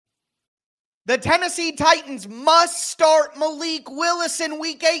The Tennessee Titans must start Malik Willis in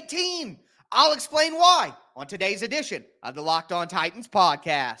Week 18. I'll explain why on today's edition of the Locked On Titans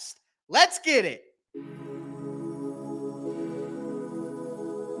podcast. Let's get it.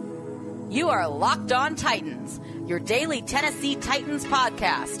 You are Locked On Titans, your daily Tennessee Titans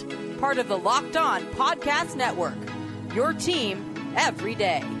podcast, part of the Locked On Podcast Network, your team every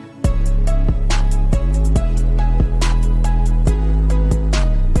day.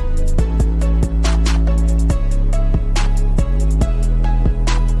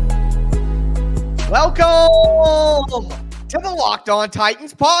 Welcome to the Locked On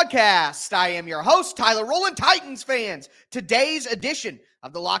Titans podcast. I am your host, Tyler Rowland. Titans fans, today's edition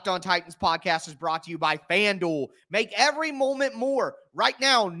of the Locked On Titans podcast is brought to you by FanDuel. Make every moment more. Right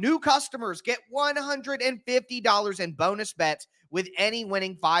now, new customers get $150 in bonus bets with any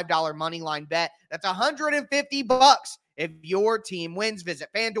winning $5 moneyline bet. That's $150 if your team wins. Visit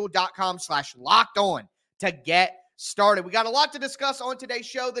FanDuel.com/LockedOn to get started. We got a lot to discuss on today's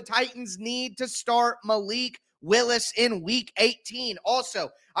show. The Titans need to start Malik Willis in Week 18. Also,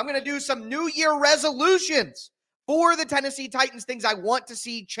 I'm going to do some New Year resolutions for the Tennessee Titans, things I want to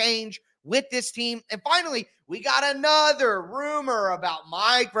see change with this team. And finally, we got another rumor about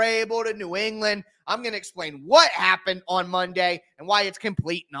Mike Vrabel to New England. I'm going to explain what happened on Monday and why it's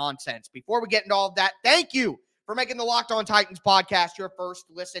complete nonsense. Before we get into all of that, thank you for making the Locked On Titans podcast your first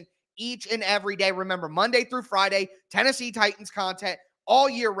listen each and every day. Remember, Monday through Friday, Tennessee Titans content all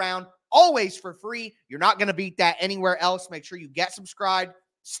year round, always for free. You're not going to beat that anywhere else. Make sure you get subscribed,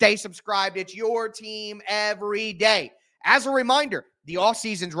 stay subscribed. It's your team every day. As a reminder, the off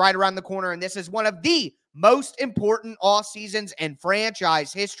season's right around the corner, and this is one of the most important off seasons in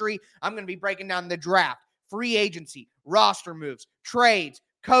franchise history. I'm going to be breaking down the draft, free agency, roster moves, trades,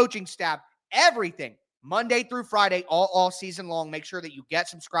 coaching staff, everything. Monday through Friday, all season long. Make sure that you get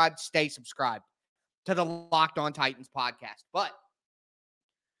subscribed, stay subscribed to the Locked On Titans podcast. But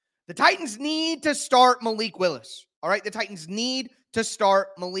the Titans need to start Malik Willis. All right, the Titans need to start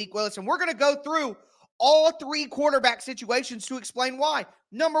Malik Willis. And we're going to go through all three quarterback situations to explain why.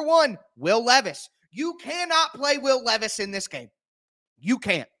 Number one, Will Levis. You cannot play Will Levis in this game. You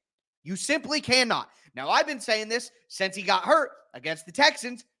can't. You simply cannot. Now, I've been saying this since he got hurt against the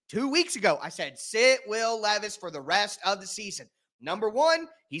Texans 2 weeks ago. I said, sit Will Levis for the rest of the season. Number one,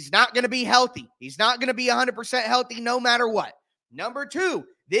 he's not going to be healthy. He's not going to be 100% healthy no matter what. Number two,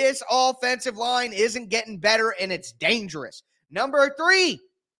 this offensive line isn't getting better and it's dangerous. Number three,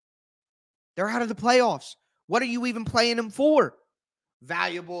 they're out of the playoffs. What are you even playing them for?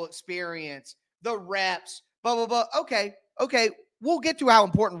 Valuable experience, the reps, blah, blah, blah. Okay. We'll get to how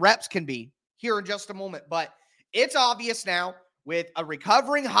important reps can be here in just a moment, but it's obvious now with a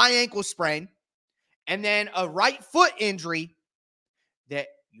recovering high ankle sprain and then a right foot injury that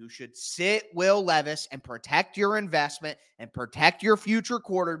you should sit Will Levis and protect your investment and protect your future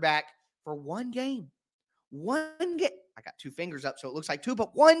quarterback for one game. One game. I got two fingers up, so it looks like two,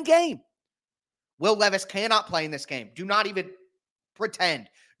 but one game. Will Levis cannot play in this game. Do not even pretend.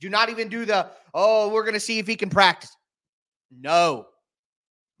 Do not even do we're going to see if he can practice. No.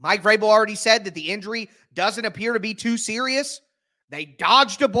 Mike Vrabel already said that the injury doesn't appear to be too serious. They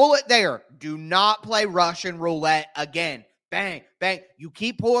dodged a bullet there. Do not play Russian roulette again. Bang, bang. You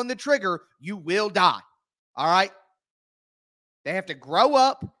keep pulling the trigger, you will die. All right? They have to grow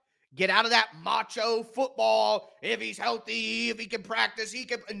up, get out of that macho football. If he's healthy, if he can practice, he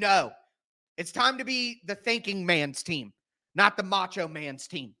can. No. It's time to be the thinking man's team, not the macho man's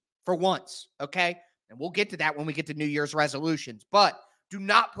team for once, okay? And we'll get to that when we get to New Year's resolutions. But do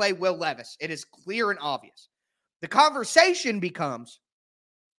not play Will Levis. It is clear and obvious. The conversation becomes,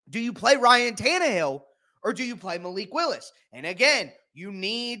 do you play Ryan Tannehill or do you play Malik Willis? And again, you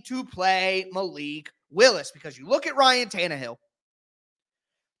need to play Malik Willis because you look at Ryan Tannehill.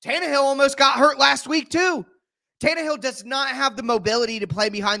 Tannehill almost got hurt last week too. Tannehill does not have the mobility to play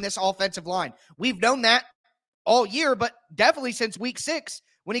behind this offensive line. We've known that all year, but definitely since week 6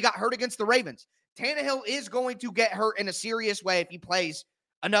 when he got hurt against the Ravens. Tannehill is going to get hurt in a serious way if he plays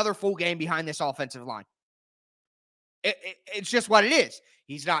another full game behind this offensive line. It's just what it is.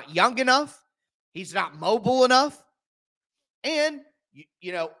 He's not young enough. He's not mobile enough. And,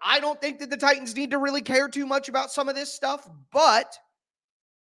 I don't think that the Titans need to really care too much about some of this stuff, but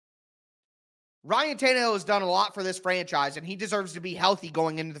Ryan Tannehill has done a lot for this franchise, and he deserves to be healthy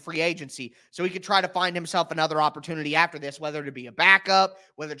going into the free agency so he could try to find himself another opportunity after this, whether to be a backup,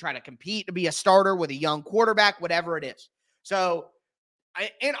 whether to try to compete to be a starter with a young quarterback, whatever it is. So,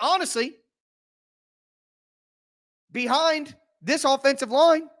 and honestly, behind this offensive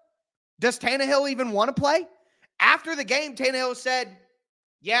line, does Tannehill even want to play? After the game, Tannehill said,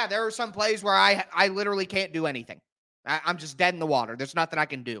 Yeah, there are some plays where I literally can't do anything. I'm just dead in the water. There's nothing I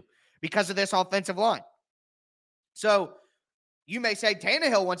can do because of this offensive line. So you may say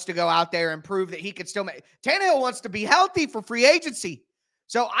Tannehill wants to go out there and prove that he could still make. Tannehill wants to be healthy for free agency.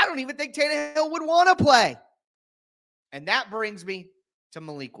 So I don't even think Tannehill would want to play. And that brings me to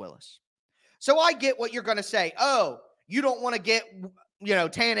Malik Willis. So I get what you're going to say. Oh, you don't want to get,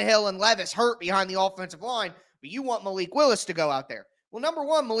 Tannehill and Levis hurt behind the offensive line, but you want Malik Willis to go out there. Well, number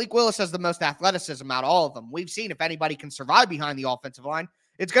one, Malik Willis has the most athleticism out of all of them. We've seen if anybody can survive behind the offensive line,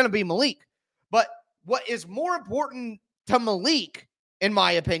 it's going to be Malik. But what is more important to Malik, in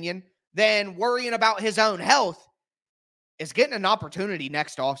my opinion, than worrying about his own health is getting an opportunity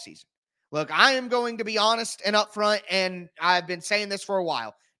next offseason. Look, I am going to be honest and upfront, and I've been saying this for a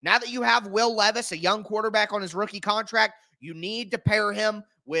while. Now that you have Will Levis, a young quarterback on his rookie contract, you need to pair him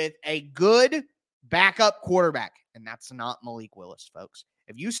with a good backup quarterback, and that's not Malik Willis, folks.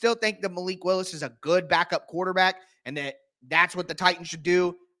 If you still think that Malik Willis is a good backup quarterback and that's what the Titans should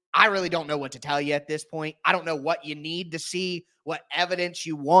do, I really don't know what to tell you at this point. I don't know what you need to see, what evidence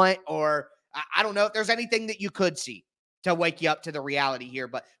you want, or I don't know if there's anything that you could see to wake you up to the reality here.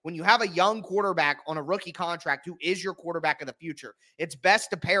 But when you have a young quarterback on a rookie contract who is your quarterback of the future, it's best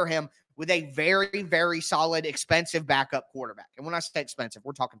to pair him with a very, very solid, expensive backup quarterback. And when I say expensive,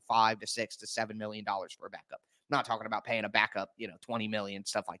 we're talking $5 to $6 to $7 million for a backup. I'm not talking about paying a backup, $20 million,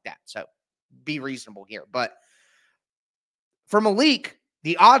 stuff like that. So be reasonable here. But for Malik,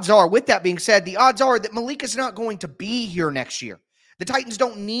 the odds are, with that being said, the odds are that Malik is not going to be here next year. The Titans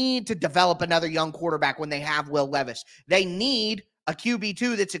don't need to develop another young quarterback when they have Will Levis. They need a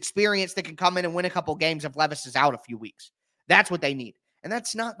QB2 that's experienced that can come in and win a couple games if Levis is out a few weeks. That's what they need. And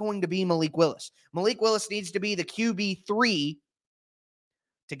that's not going to be Malik Willis. Malik Willis needs to be the QB3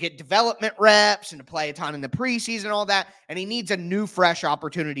 to get development reps and to play a ton in the preseason and all that. And he needs a new, fresh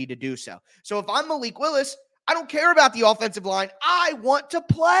opportunity to do so. So if I'm Malik Willis, I don't care about the offensive line. I want to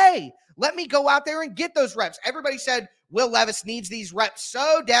play. Let me go out there and get those reps. Everybody said Will Levis needs these reps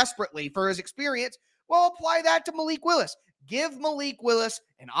so desperately for his experience. Well, apply that to Malik Willis. Give Malik Willis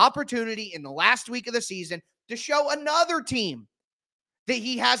an opportunity in the last week of the season to show another team that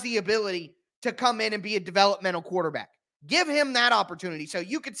he has the ability to come in and be a developmental quarterback. Give him that opportunity. So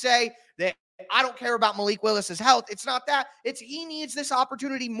you could say that I don't care about Malik Willis's health. It's not that. It's he needs this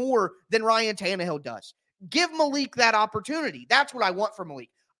opportunity more than Ryan Tannehill does. Give Malik that opportunity. That's what I want for Malik.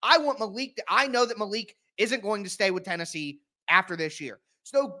 I want Malik. I know that Malik isn't going to stay with Tennessee after this year.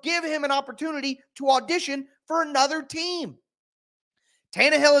 So give him an opportunity to audition for another team.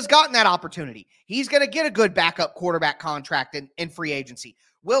 Tannehill has gotten that opportunity. He's going to get a good backup quarterback contract in free agency.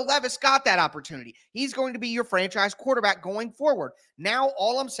 Will Levis got that opportunity. He's going to be your franchise quarterback going forward. Now,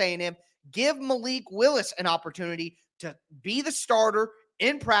 all I'm saying is give Malik Willis an opportunity to be the starter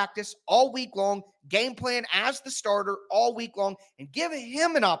in practice all week long, game plan as the starter all week long, and give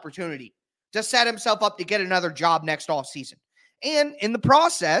him an opportunity to set himself up to get another job next offseason. And in the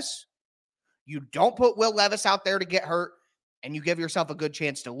process, you don't put Will Levis out there to get hurt, and you give yourself a good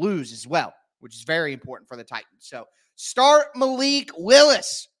chance to lose as well, which is very important for the Titans. So start Malik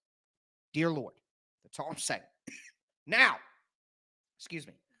Willis. Dear Lord. That's all I'm saying. Now,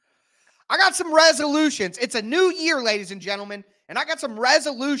 I got some resolutions. It's a new year, ladies and gentlemen, and I got some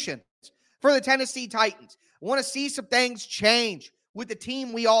resolutions for the Tennessee Titans. I want to see some things change with the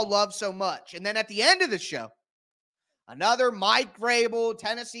team we all love so much. And then at the end of the show, another Mike Vrabel,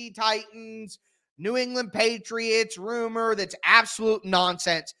 Tennessee Titans, New England Patriots rumor that's absolute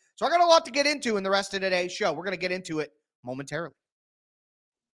nonsense. So I got a lot to get into in the rest of today's show. We're going to get into it momentarily.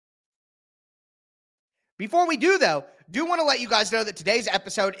 Before we do, though, do want to let you guys know that today's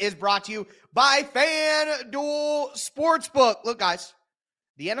episode is brought to you by FanDuel Sportsbook. Look, guys,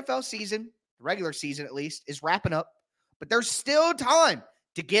 the NFL season, the regular season at least, is wrapping up, but there's still time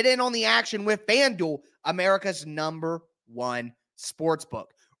to get in on the action with FanDuel, America's #1 sportsbook.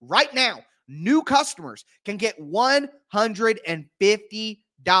 Right now, new customers can get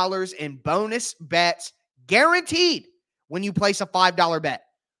 $150 in bonus bets guaranteed when you place a $5 bet.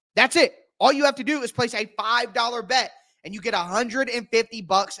 That's it. All you have to do is place a $5 bet, and you get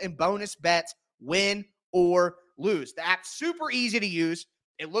 $150 in bonus bets, win or lose. The app's super easy to use.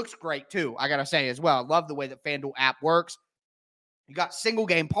 It looks great, too, I got to say as well. I love the way that FanDuel app works. You got single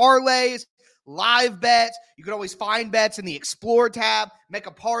game parlays, live bets. You can always find bets in the Explore tab, make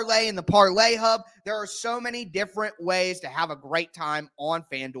a parlay in the Parlay Hub. There are so many different ways to have a great time on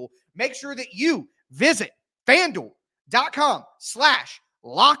FanDuel. Make sure that you visit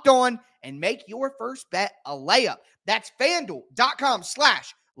FanDuel.com/LockedOn and make your first bet a layup. That's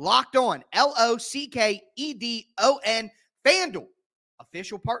FanDuel.com/LockedOn, LOCKEDON. FanDuel,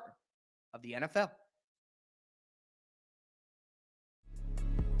 official partner of the NFL.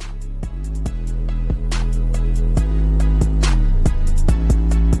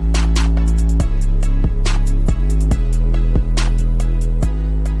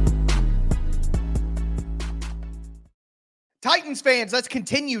 Titans fans, let's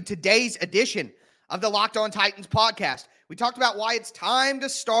continue today's edition of the Locked On Titans podcast. We talked about why it's time to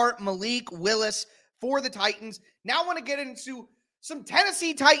start Malik Willis for the Titans. Now I want to get into some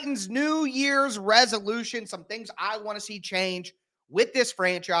Tennessee Titans New Year's resolution, some things I want to see change with this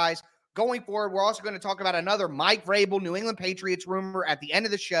franchise going forward. We're also going to talk about another Mike Vrabel, New England Patriots rumor at the end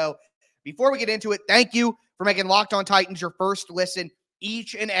of the show. Before we get into it, thank you for making Locked On Titans your first listen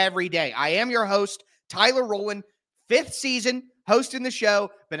each and every day. I am your host, Tyler Rowland. 5th season hosting the show,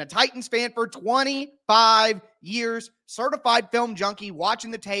 been a Titans fan for 25 years, certified film junkie,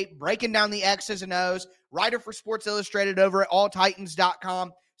 watching the tape, breaking down the X's and O's, writer for Sports Illustrated over at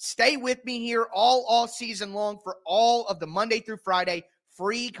alltitans.com. Stay with me here all season long for all of the Monday through Friday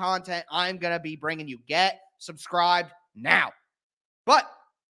free content I'm going to be bringing you. Get subscribed now. But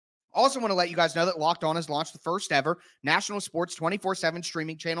also want to let you guys know that Locked On has launched the first ever national sports 24/7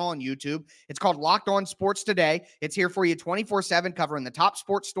 streaming channel on YouTube. It's called Locked On Sports Today. It's here for you 24/7, covering the top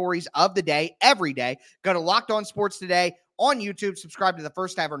sports stories of the day, every day. Go to Locked On Sports Today on YouTube. Subscribe to the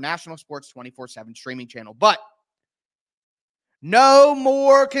first ever national sports 24/7 streaming channel. But no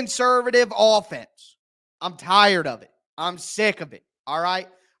more conservative offense. I'm tired of it. I'm sick of it. All right?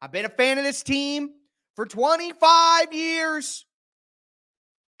 I've been a fan of this team for 25 years.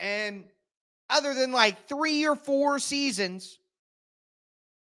 And other than like 3 or 4 seasons,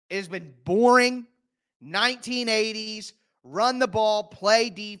 it has been boring. 1980s, run the ball, play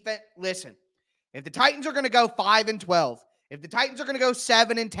defense. Listen, if the Titans are going to go 5-12, if the Titans are going to go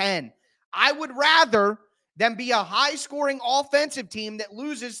 7-10, I would rather them be a high-scoring offensive team that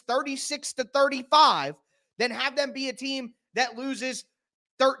loses 36-35 than have them be a team that loses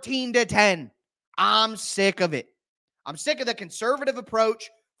 13-10. I'm sick of it. I'm sick of the conservative approach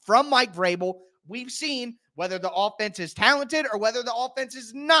from Mike Vrabel. We've seen whether the offense is talented or whether the offense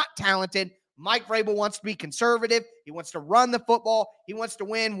is not talented. Mike Vrabel wants to be conservative. He wants to run the football. He wants to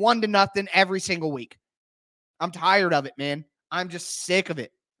win 1-0 every single week. I'm tired of it, man. I'm just sick of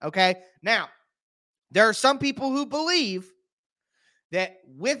it. Okay? Now, there are some people who believe that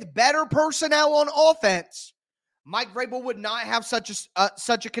with better personnel on offense, Mike Vrabel would not have such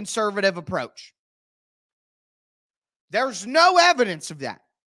a conservative approach. There's no evidence of that.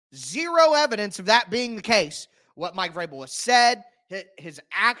 Zero evidence of that being the case. What Mike Vrabel has said, his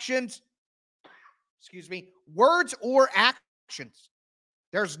actions, words or actions.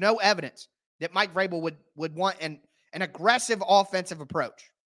 There's no evidence that Mike Vrabel would want an aggressive offensive approach.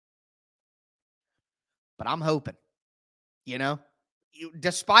 But I'm hoping,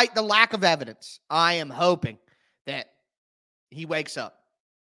 despite the lack of evidence, I am hoping that he wakes up.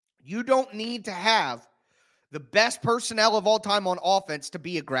 You don't need to have the best personnel of all time on offense to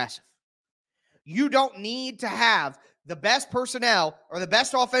be aggressive. You don't need to have the best personnel or the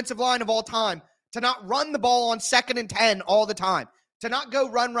best offensive line of all time to not run the ball on 2nd and 10 all the time, to not go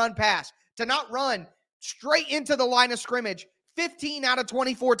run, pass, to not run straight into the line of scrimmage 15 out of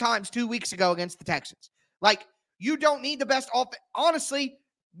 24 times 2 weeks ago against the Texans. Like, you don't need the best offense. Honestly,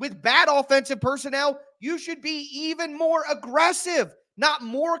 with bad offensive personnel, you should be even more aggressive, not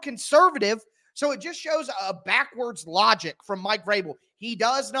more conservative. So it just shows a backwards logic from Mike Vrabel. He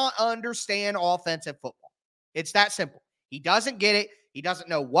does not understand offensive football. It's that simple. He doesn't get it. He doesn't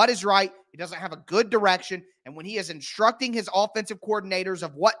know what is right. He doesn't have a good direction. And when he is instructing his offensive coordinators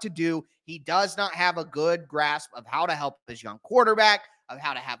of what to do, he does not have a good grasp of how to help his young quarterback, of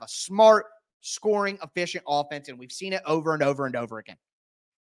how to have a smart, scoring, efficient offense. And we've seen it over and over and over again.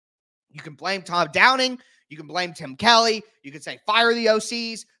 You can blame Tom Downing. You can blame Tim Kelly. You can say, fire the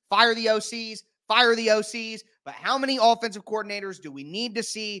OCs. Fire the OCs, fire the OCs. But how many offensive coordinators do we need to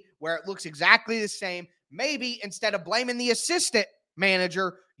see where it looks exactly the same? Maybe instead of blaming the assistant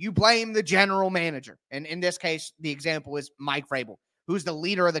manager, you blame the general manager. And in this case, the example is Mike Vrabel, who's the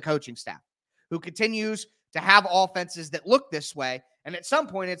leader of the coaching staff, who continues to have offenses that look this way. And at some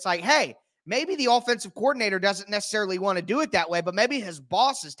point, it's like, hey, maybe the offensive coordinator doesn't necessarily want to do it that way, but maybe his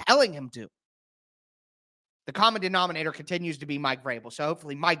boss is telling him to. The common denominator continues to be Mike Vrabel. So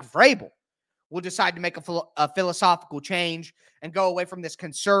hopefully Mike Vrabel will decide to make a philosophical change and go away from this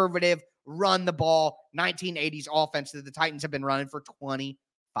conservative, run-the-ball 1980s offense that the Titans have been running for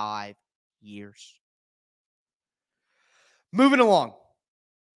 25 years. Moving along.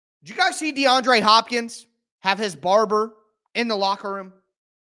 Did you guys see DeAndre Hopkins have his barber in the locker room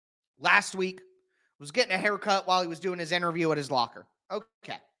last week? Was getting a haircut while he was doing his interview at his locker.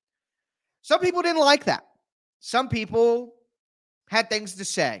 Okay. Some people didn't like that. Some people had things to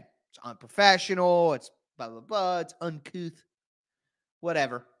say. It's unprofessional. It's blah, blah, blah. It's uncouth.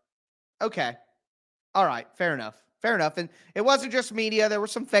 Whatever. Okay. All right. Fair enough. Fair enough. And it wasn't just media. There were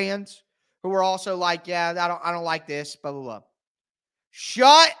some fans who were also like, yeah, I don't like this, blah, blah, blah.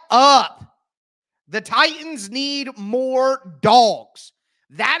 Shut up. The Titans need more dogs.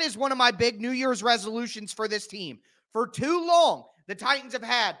 That is one of my big New Year's resolutions for this team. For too long, the Titans have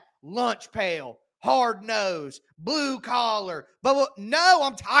had lunch pail, hard nose, blue collar, but no,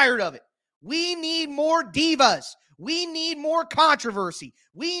 I'm tired of it. We need more divas. We need more controversy.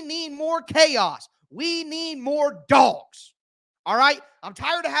 We need more chaos. We need more dogs. All right? I'm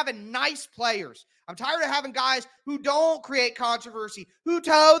tired of having nice players. I'm tired of having guys who don't create controversy, who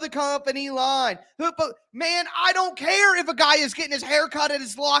toe the company line. Man, I don't care if a guy is getting his hair cut at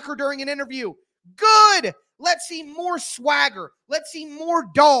his locker during an interview. Good. Let's see more swagger. Let's see more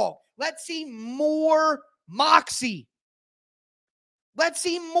dog. Let's see more moxie. Let's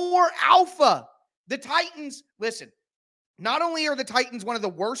see more alpha. The Titans, listen, not only are the Titans one of the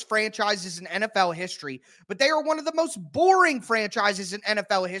worst franchises in NFL history, but they are one of the most boring franchises in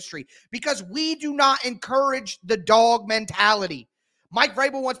NFL history because we do not encourage the dog mentality. Mike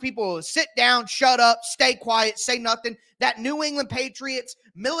Vrabel wants people to sit down, shut up, stay quiet, say nothing. That New England Patriots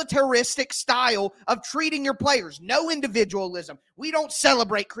militaristic style of treating your players. No individualism. We don't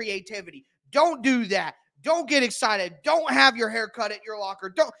celebrate creativity. Don't do that. Don't get excited. Don't have your hair cut at your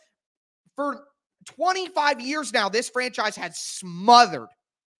locker. For 25 years now, this franchise has smothered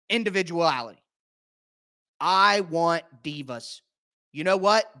individuality. I want divas. You know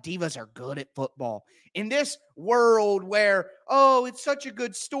what? Divas are good at football. In this world where, oh, it's such a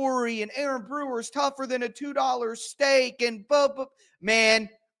good story and Aaron Brewer's tougher than a $2 steak and man,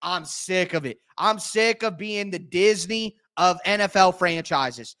 I'm sick of it. I'm sick of being the Disney of NFL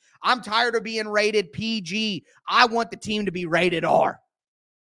franchises. I'm tired of being rated PG. I want the team to be rated R.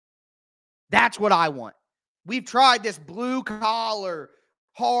 That's what I want. We've tried this blue collar,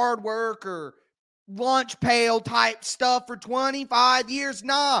 hard worker, lunch pail type stuff for 25 years.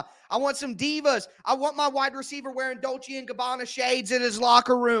 Nah, I want some divas. I want my wide receiver wearing Dolce & Gabbana shades in his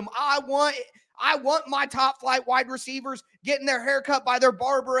locker room. I want my top flight wide receivers getting their hair cut by their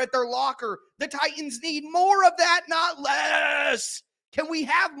barber at their locker. The Titans need more of that, not less. Can we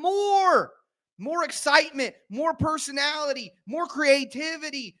have more? More excitement, more personality, more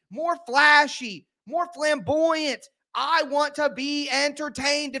creativity, more flashy, more flamboyant. I want to be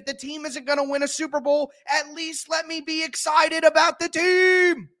entertained. If the team isn't going to win a Super Bowl, at least let me be excited about the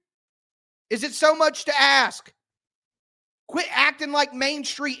team. Is it so much to ask? Quit acting like Main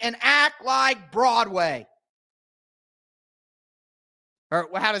Street and act like Broadway. Or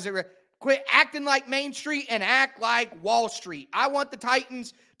how does it read? Quit acting like Main Street and act like Wall Street. I want the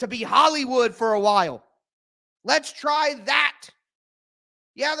Titans to be Hollywood for a while. Let's try that.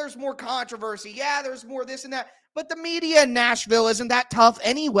 Yeah, there's more controversy. Yeah, there's more this and that. But the media in Nashville isn't that tough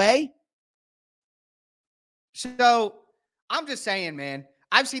anyway. So I'm just saying, man,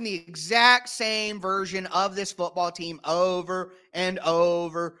 I've seen the exact same version of this football team over and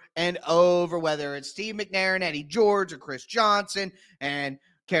over and over, whether it's Steve McNair and Eddie George or Chris Johnson and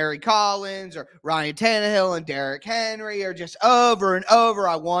Kerry Collins or Ryan Tannehill and Derrick Henry, or just over and over.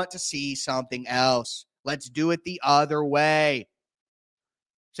 I want to see something else. Let's do it the other way.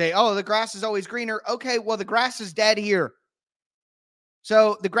 Say, oh, the grass is always greener. Okay, well, the grass is dead here.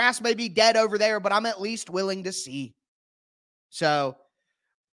 So the grass may be dead over there, but I'm at least willing to see. So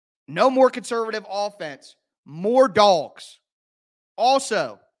no more conservative offense, more dogs.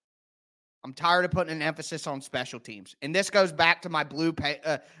 Also, I'm tired of putting an emphasis on special teams. And this goes back to my blue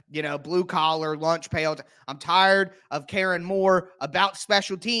collar lunch pail. I'm tired of caring more about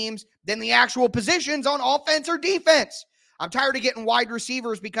special teams than the actual positions on offense or defense. I'm tired of getting wide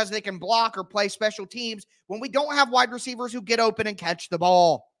receivers because they can block or play special teams when we don't have wide receivers who get open and catch the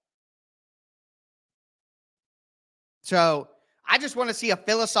ball. So I just want to see a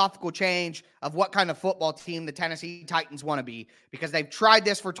philosophical change of what kind of football team the Tennessee Titans want to be, because they've tried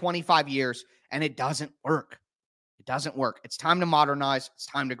this for 25 years and it doesn't work. It doesn't work. It's time to modernize. It's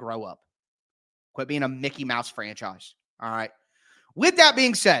time to grow up. Quit being a Mickey Mouse franchise. All right. With that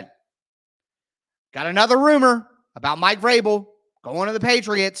being said, got another rumor about Mike Vrabel going to the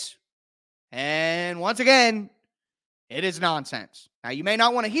Patriots. And once again, it is nonsense. Now, you may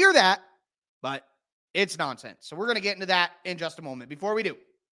not want to hear that, but it's nonsense. So we're going to get into that in just a moment. Before we do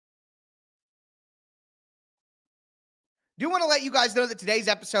want to let you guys know that today's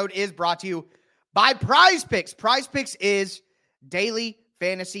episode is brought to you by Prize Picks. Prize Picks is daily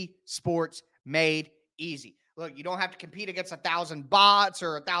fantasy sports made easy. Look, you don't have to compete against 1,000 bots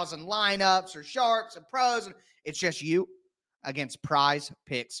or 1,000 lineups or sharps and pros. It's just you against Prize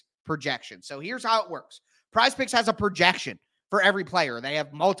Picks projection. So here's how it works. Prize Picks has a projection for every player. They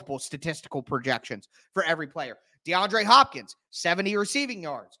have multiple statistical projections for every player. DeAndre Hopkins, 70 receiving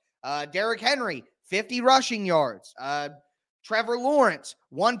yards. Derrick Henry, 50 rushing yards. Trevor Lawrence,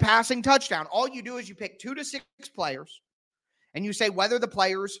 1 passing touchdown. All you do is you pick 2 to 6 players, and you say whether the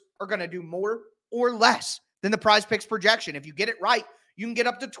players are going to do more or less than the Prize Picks projection. If you get it right, you can get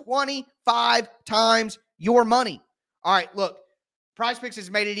up to 25 times your money. All right, look, Prize Picks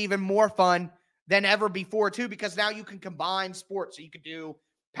has made it even more fun than ever before, too, because now you can combine sports. So you could do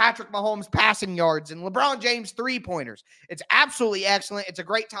Patrick Mahomes passing yards and LeBron James three-pointers. It's absolutely excellent. It's a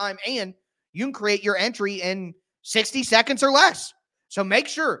great time, and you can create your entry in 60 seconds or less. So make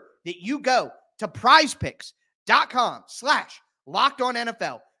sure that you go to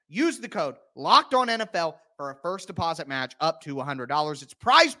prizepicks.com/LockedOnNFL. Use the code LockedOnNFL for a first deposit match up to $100. It's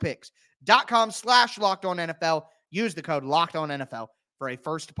prizepicks.com/LockedOnNFL. Use the code LockedOnNFL for a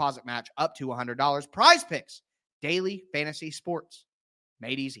first deposit match up to $100. Prize Picks, daily fantasy sports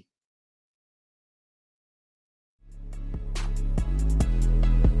made easy.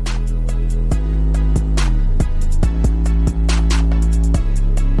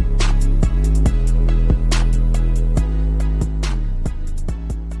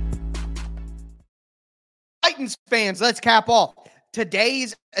 Titans fans, let's cap off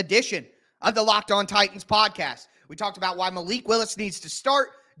today's edition of the Locked On Titans podcast. We talked about why Malik Willis needs to start,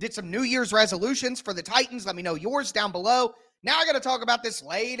 did some New Year's resolutions for the Titans. Let me know yours down below. Now I got to talk about this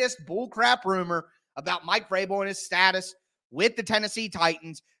latest bullcrap rumor about Mike Vrabel and his status with the Tennessee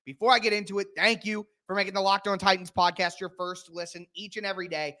Titans. Before I get into it, thank you for making the Locked On Titans podcast your first listen each and every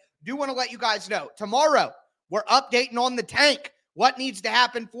day. Do want to let you guys know, tomorrow we're updating on the tank, what needs to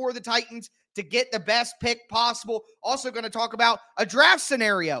happen for the Titans to get the best pick possible. Also going to talk about a draft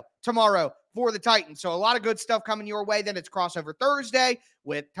scenario tomorrow for the Titans. So a lot of good stuff coming your way. Then it's crossover Thursday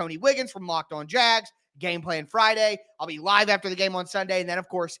with Tony Wiggins from Locked On Jags. Game plan Friday. I'll be live after the game on Sunday. And then, of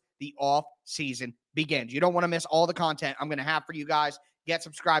course, the off season begins. You don't want to miss all the content I'm going to have for you guys. Get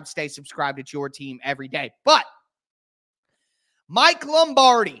subscribed. Stay subscribed. It's your team every day. But Mike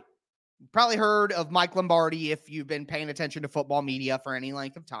Lombardi. You've probably heard of Mike Lombardi if you've been paying attention to football media for any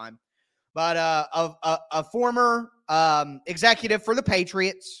length of time. But a former executive for the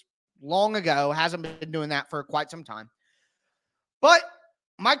Patriots long ago, hasn't been doing that for quite some time. But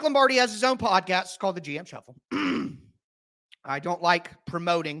Mike Lombardi has his own podcast. It's called the GM Shuffle. I don't like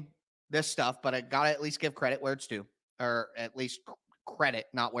promoting this stuff, but I got to at least give credit where it's due. Or at least credit,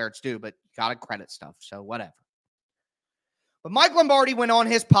 not where it's due, but got to credit stuff. So whatever. But Mike Lombardi went on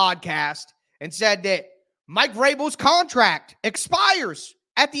his podcast and said that Mike Vrabel's contract expires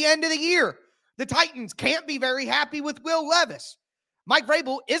at the end of the year. The Titans can't be very happy with Will Levis. Mike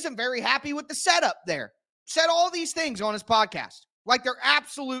Vrabel isn't very happy with the setup there. Said all these things on his podcast. Like they're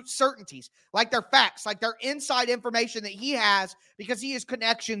absolute certainties. Like they're facts. Like they're inside information that he has because he has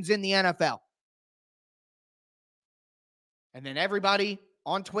connections in the NFL. And then everybody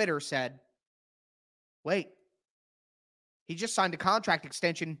on Twitter said, wait, he just signed a contract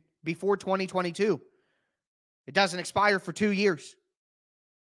extension before 2022. It doesn't expire for 2 years.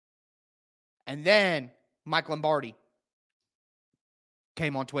 And then Mike Lombardi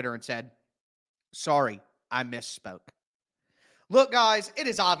came on Twitter and said, sorry, I misspoke. Look, guys, it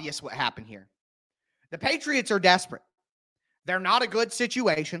is obvious what happened here. The Patriots are desperate. They're not a good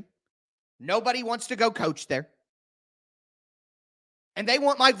situation. Nobody wants to go coach there. And they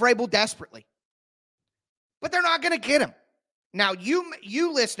want Mike Vrabel desperately. But they're not going to get him. Now,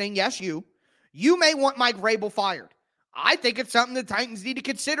 you listening, yes, you may want Mike Vrabel fired. I think it's something the Titans need to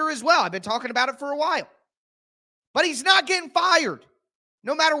consider as well. I've been talking about it for a while. But he's not getting fired.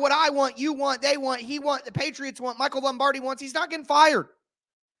 No matter what I want, you want, they want, he want, the Patriots want, Michael Lombardi wants, he's not getting fired.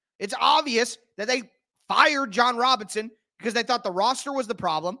 It's obvious that they fired John Robinson because they thought the roster was the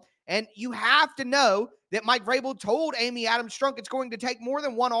problem. And you have to know that Mike Vrabel told Amy Adams-Strunk it's going to take more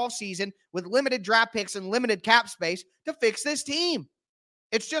than one offseason with limited draft picks and limited cap space to fix this team.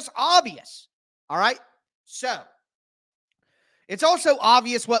 It's just obvious. All right? So, it's also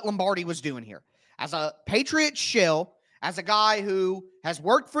obvious what Lombardi was doing here. As a Patriot shill, as a guy who has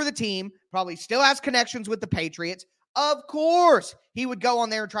worked for the team, probably still has connections with the Patriots, of course he would go on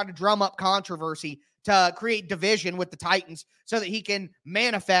there and try to drum up controversy to create division with the Titans so that he can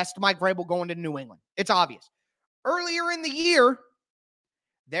manifest Mike Vrabel going to New England. It's obvious. Earlier in the year,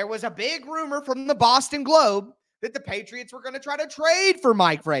 there was a big rumor from the Boston Globe that the Patriots were going to try to trade for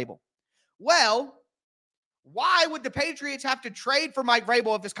Mike Vrabel. Well, why would the Patriots have to trade for Mike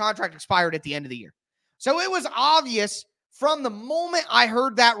Vrabel if his contract expired at the end of the year? So it was obvious from the moment I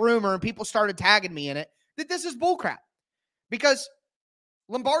heard that rumor and people started tagging me in it that this is bullcrap. Because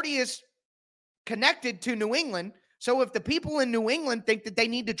Lombardi is connected to New England. So if the people in New England think that they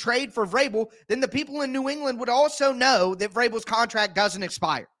need to trade for Vrabel, then the people in New England would also know that Vrabel's contract doesn't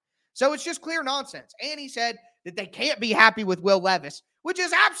expire. So it's just clear nonsense. And he said that they can't be happy with Will Levis, which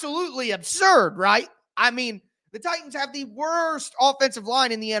is absolutely absurd, right? I mean, the Titans have the worst offensive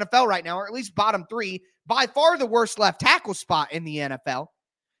line in the NFL right now, or at least bottom three, by far the worst left tackle spot in the NFL.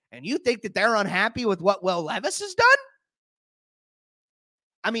 And you think that they're unhappy with what Will Levis has done?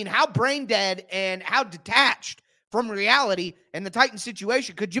 I mean, how brain dead and how detached from reality in the Titans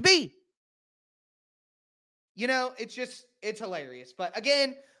situation could you be? You know, it's hilarious. But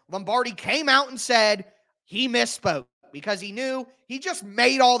again, Lombardi came out and said he misspoke because he knew he just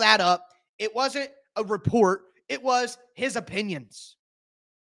made all that up. It wasn't a report. It was his opinions.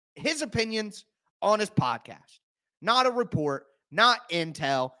 His opinions on his podcast. Not a report, not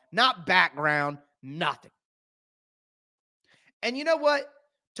intel, not background, nothing. And you know what?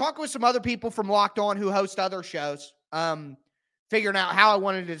 Talking with some other people from Locked On who host other shows, figuring out how I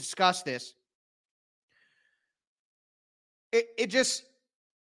wanted to discuss this. It's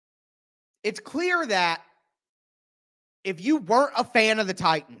clear that if you weren't a fan of the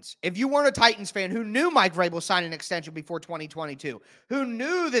Titans, if you weren't a Titans fan who knew Mike Vrabel signed an extension before 2022, who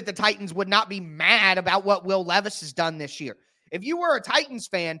knew that the Titans would not be mad about what Will Levis has done this year, if you were a Titans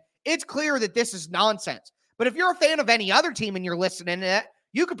fan, it's clear that this is nonsense. But if you're a fan of any other team and you're listening to it,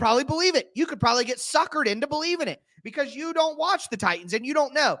 you could probably believe it. You could probably get suckered into believing it because you don't watch the Titans and you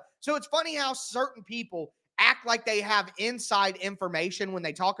don't know. So it's funny how certain people act like they have inside information when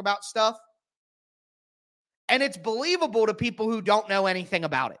they talk about stuff. And it's believable to people who don't know anything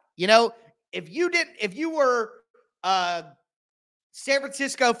about it. You know, if you were a San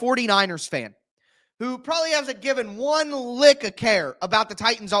Francisco 49ers fan who probably hasn't given one lick of care about the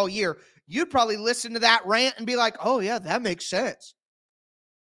Titans all year, you'd probably listen to that rant and be like, oh yeah, that makes sense.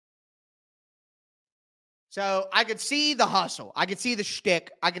 So I could see the hustle. I could see the shtick.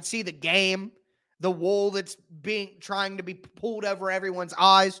 I could see the game, the wool that's trying to be pulled over everyone's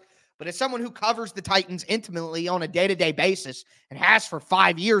eyes. But as someone who covers the Titans intimately on a day-to-day basis and has for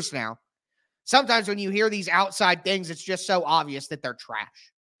 5 years now, sometimes when you hear these outside things, it's just so obvious that they're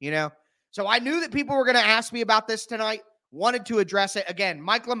trash, you know? So I knew that people were going to ask me about this tonight, wanted to address it. Again,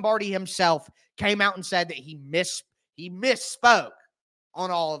 Mike Lombardi himself came out and said that he misspoke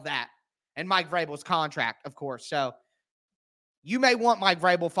on all of that. And Mike Vrabel's contract, of course. So you may want Mike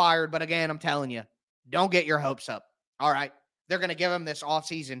Vrabel fired, but again, I'm telling you, don't get your hopes up. All right. They're going to give him this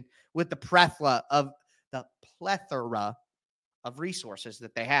offseason with the plethora of resources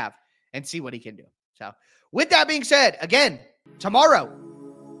that they have and see what he can do. So with that being said, again, tomorrow,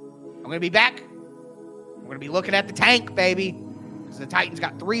 I'm going to be back. We're going to be looking at the tank, baby, because the Titans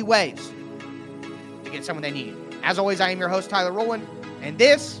got 3 ways to get someone they need. As always, I am your host, Tyler Rowland, and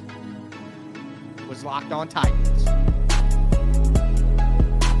this was Locked On Titans.